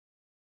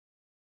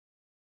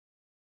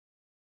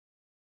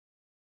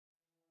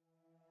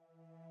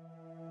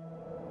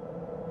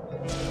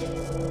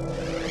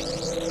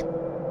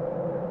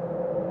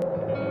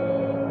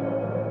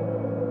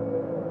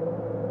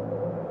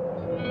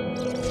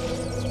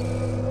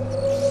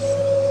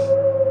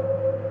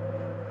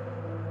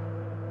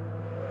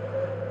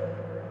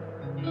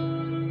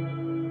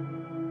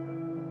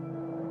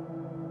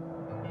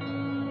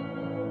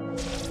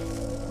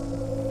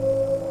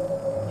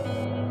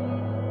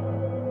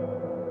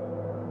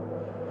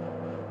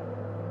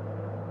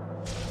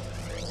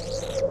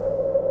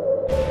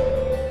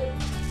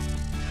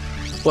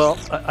Well,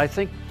 I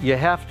think you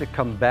have to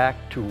come back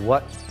to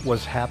what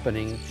was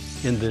happening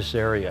in this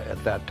area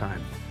at that time.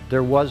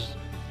 There was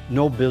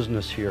no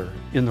business here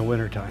in the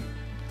wintertime.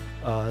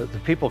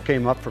 The people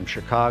came up from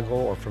Chicago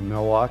or from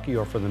Milwaukee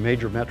or from the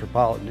major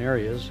metropolitan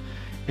areas,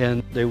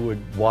 and they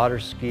would water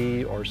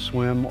ski or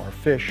swim or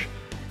fish.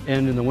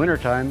 And in the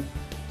wintertime,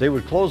 they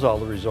would close all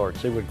the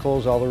resorts. They would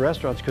close all the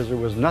restaurants because there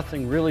was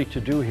nothing really to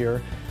do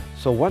here.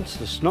 So once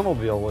the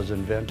snowmobile was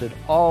invented,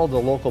 all the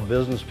local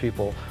business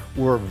people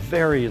were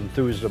very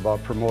enthused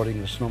about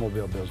promoting the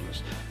snowmobile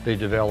business. They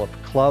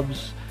developed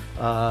clubs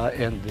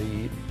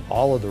and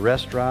all of the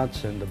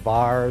restaurants and the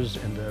bars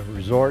and the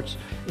resorts,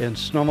 and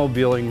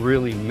snowmobiling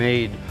really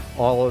made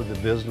all of the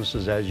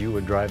businesses as you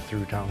would drive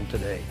through town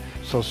today.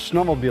 So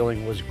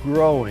snowmobiling was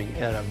growing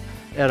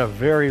at a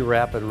very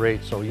rapid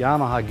rate, so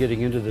Yamaha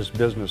getting into this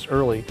business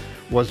early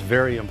was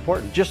very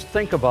important. Just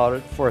think about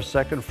it for a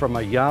second from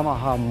a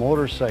Yamaha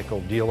motorcycle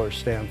dealer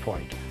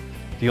standpoint.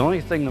 The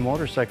only thing the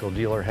motorcycle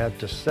dealer had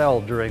to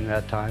sell during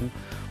that time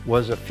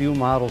was a few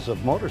models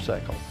of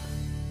motorcycle.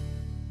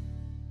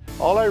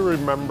 All I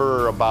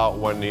remember about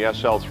when the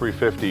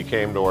SL350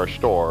 came to our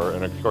store,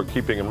 and of course,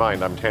 keeping in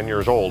mind I'm 10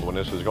 years old when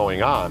this is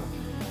going on,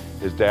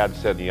 his dad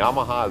said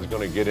Yamaha is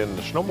going to get in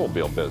the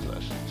snowmobile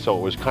business. So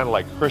it was kind of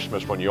like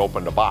Christmas when you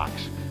opened a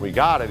box. We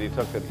got it,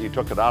 he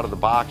took it out of the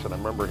box, and I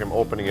remember him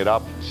opening it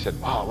up. He said,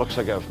 wow, it looks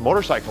like a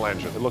motorcycle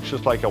engine. It looks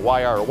just like a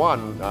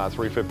YR1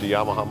 350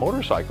 Yamaha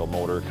motorcycle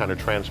motor kind of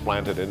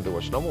transplanted into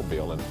a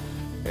snowmobile.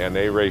 And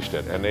they raced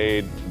it, and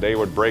they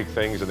would break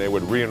things, and they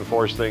would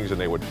reinforce things, and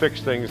they would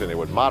fix things, and they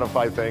would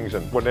modify things,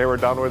 and when they were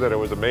done with it, it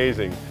was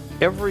amazing.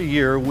 Every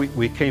year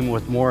we came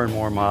with more and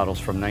more models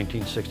from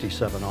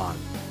 1967 on.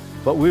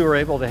 But we were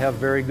able to have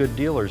very good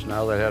dealers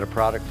now that had a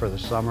product for the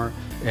summer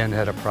and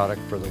had a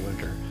product for the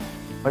winter.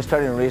 I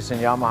started racing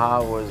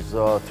Yamaha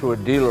was through a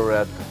dealer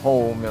at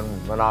home in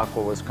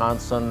Minocqua,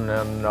 Wisconsin,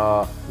 and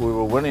we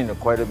were winning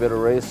quite a bit of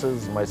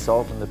races,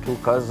 myself and the two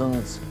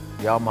cousins.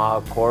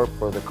 Yamaha Corp,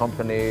 or the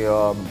company,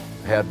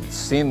 had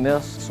seen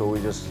this, so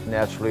we just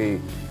naturally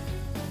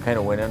kind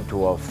of went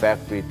into a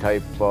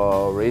factory-type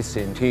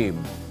racing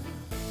team.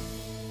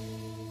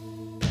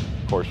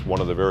 Of course,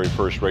 one of the very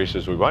first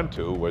races we went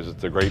to was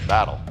the Great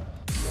Battle.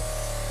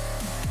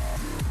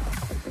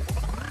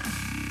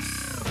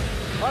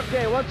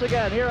 Okay, once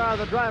again, here are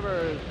the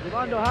drivers.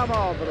 Ivan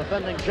Duhamel, the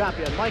defending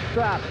champion. Mike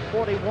Trapp,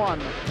 41,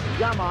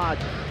 Yamaha.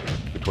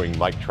 Between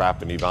Mike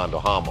Trapp and Ivan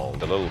Duhamel,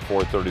 the little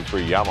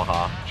 433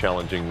 Yamaha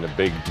challenging the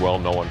big,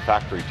 well-known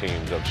factory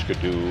teams of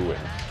Skidoo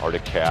and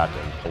Arctic Cat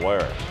and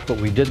Polaris. But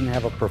we didn't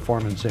have a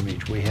performance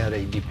image. We had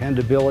a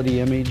dependability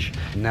image,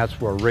 and that's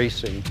where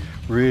racing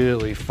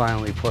really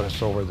finally put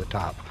us over the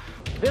top.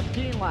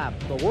 15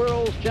 laps, the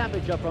World's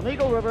Championship from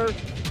Eagle River.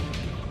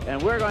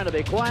 And we're going to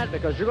be quiet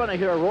because you're going to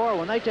hear a roar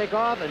when they take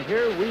off, and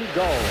here we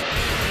go.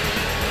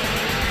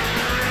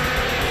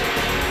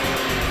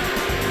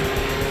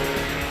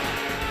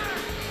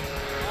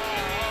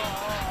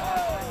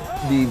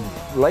 The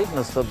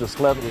lightness of the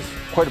sled was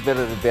quite a bit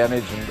of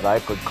advantage, and I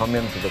could come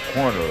into the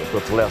corner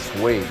with less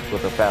weight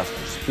with a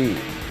faster speed.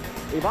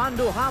 Ivan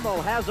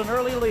Duhamel has an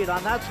early lead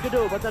on that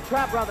Skidoo, but the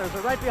Trapp brothers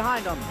are right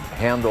behind him.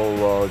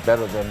 Handle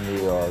better than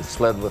the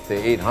sled with the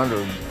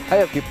 800. I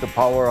had to keep the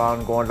power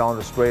on going down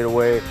the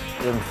straightaway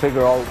and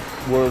figure out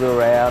where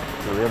they're at,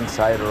 they're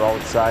inside or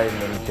outside,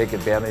 and then take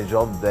advantage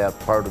of that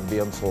part of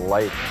being so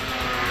light.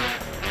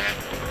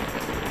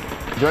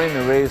 During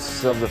the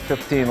race of the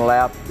 15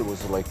 lap, there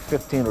was like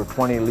 15 or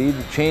 20 lead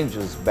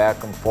changes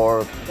back and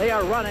forth. They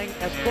are running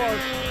as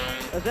close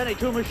as any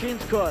two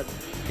machines could.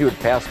 He would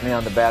pass me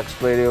on the back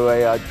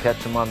straightaway, I'd catch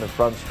him on the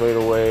front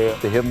straightaway.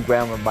 To him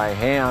grabbing my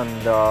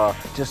hand,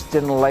 just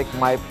didn't like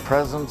my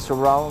presence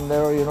around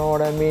there, you know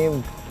what I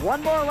mean?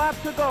 One more lap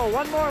to go,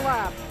 one more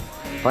lap.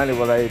 Finally,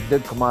 when I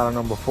did come out of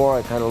number 4,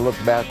 I kind of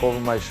looked back over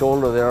my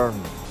shoulder there,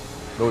 and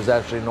there was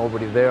actually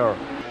nobody there.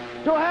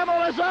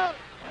 Duhamel is out.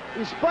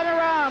 He spun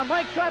around.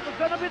 Mike Trapp is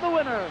going to be the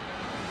winner.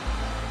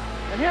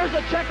 And here's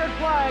a checkered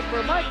flag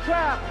for Mike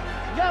Trapp.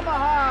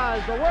 Yamaha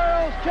is the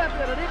world's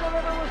champion at Eagle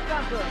River,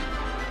 Wisconsin.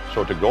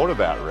 So to go to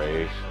that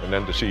race and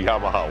then to see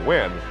Yamaha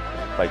win,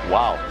 like,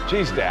 wow,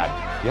 geez, Dad,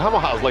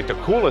 Yamaha is like the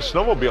coolest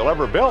snowmobile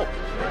ever built.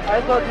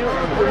 I thought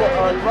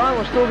Ivan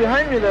was still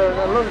behind me there.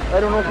 I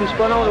don't know if he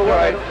spun out or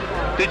what.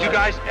 Right. Did you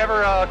guys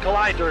ever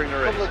collide during the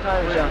race? A couple of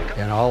times,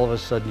 yeah. And all of a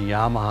sudden,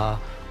 Yamaha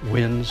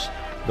wins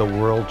the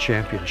World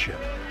Championship.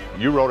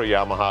 You rode a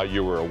Yamaha,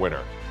 you were a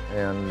winner.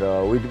 And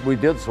we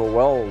did so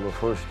well the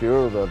first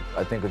year that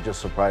I think it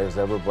just surprised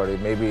everybody,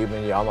 maybe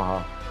even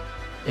Yamaha.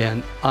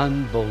 And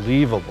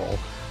unbelievable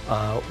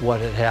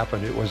what had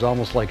happened. It was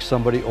almost like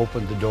somebody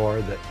opened the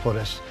door that put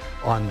us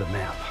on the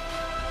map.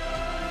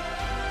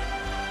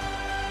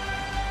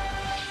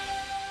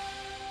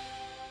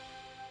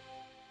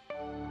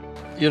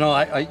 You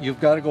know, you've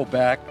got to go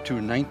back to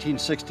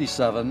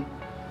 1967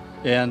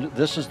 And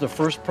this is the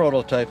first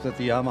prototype that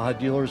the Yamaha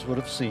dealers would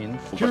have seen.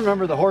 Do you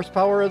remember the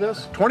horsepower of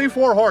this?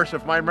 24 horse,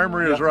 if my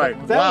memory is right.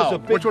 That wow, was a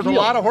big which was deal. a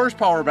lot of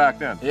horsepower back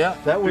then. Yeah.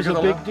 That was a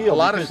big deal. A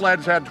lot of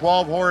sleds had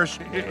 12 horse.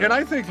 And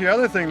I think the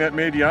other thing that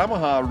made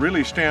Yamaha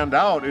really stand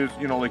out is,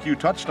 you know, like you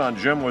touched on,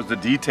 Jim, was the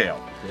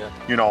detail. Yeah.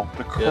 You know,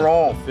 the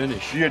chrome, the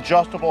finish, the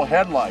adjustable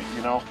headlight,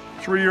 you know.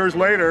 3 years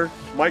later,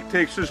 Mike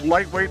takes this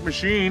lightweight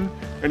machine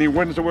and he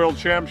wins the world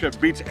championship,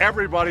 beats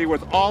everybody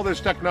with all this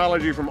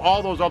technology from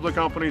all those other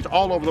companies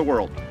all over the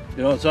world.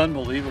 You know, it's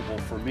unbelievable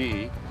for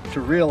me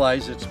to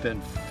realize it's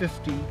been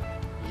 50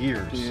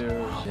 years.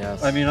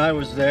 Yes. I mean, I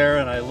was there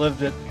and I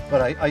lived it,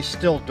 but I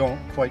still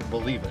don't quite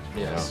believe it.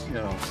 Yes. You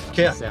know,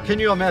 can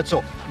you imagine? So,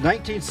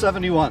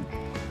 1971.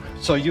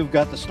 So you've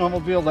got the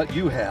snowmobile that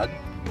you had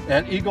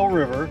at Eagle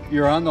River.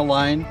 You're on the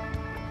line,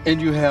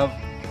 and you have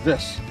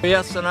this.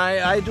 Yes, and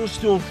I do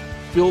still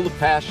feel the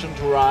passion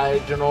to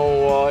ride, you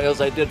know,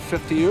 as I did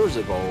 50 years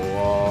ago.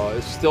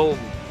 I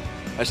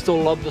still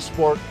love the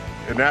sport.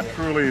 And that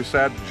truly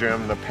said,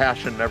 Jim, the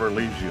passion never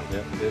leaves you.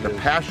 Yeah, the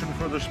passion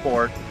for the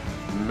sport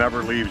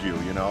never leaves you,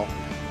 you know.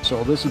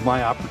 So this is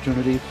my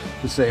opportunity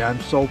to say I'm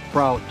so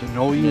proud to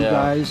know you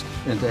guys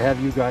and to have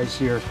you guys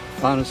here,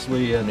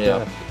 honestly, and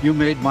you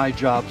made my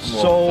job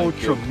so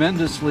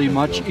tremendously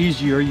much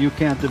easier you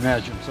can't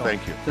imagine. So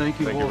thank you. Thank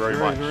you very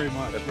much. Very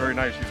much. That's very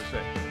nice of you to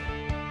say.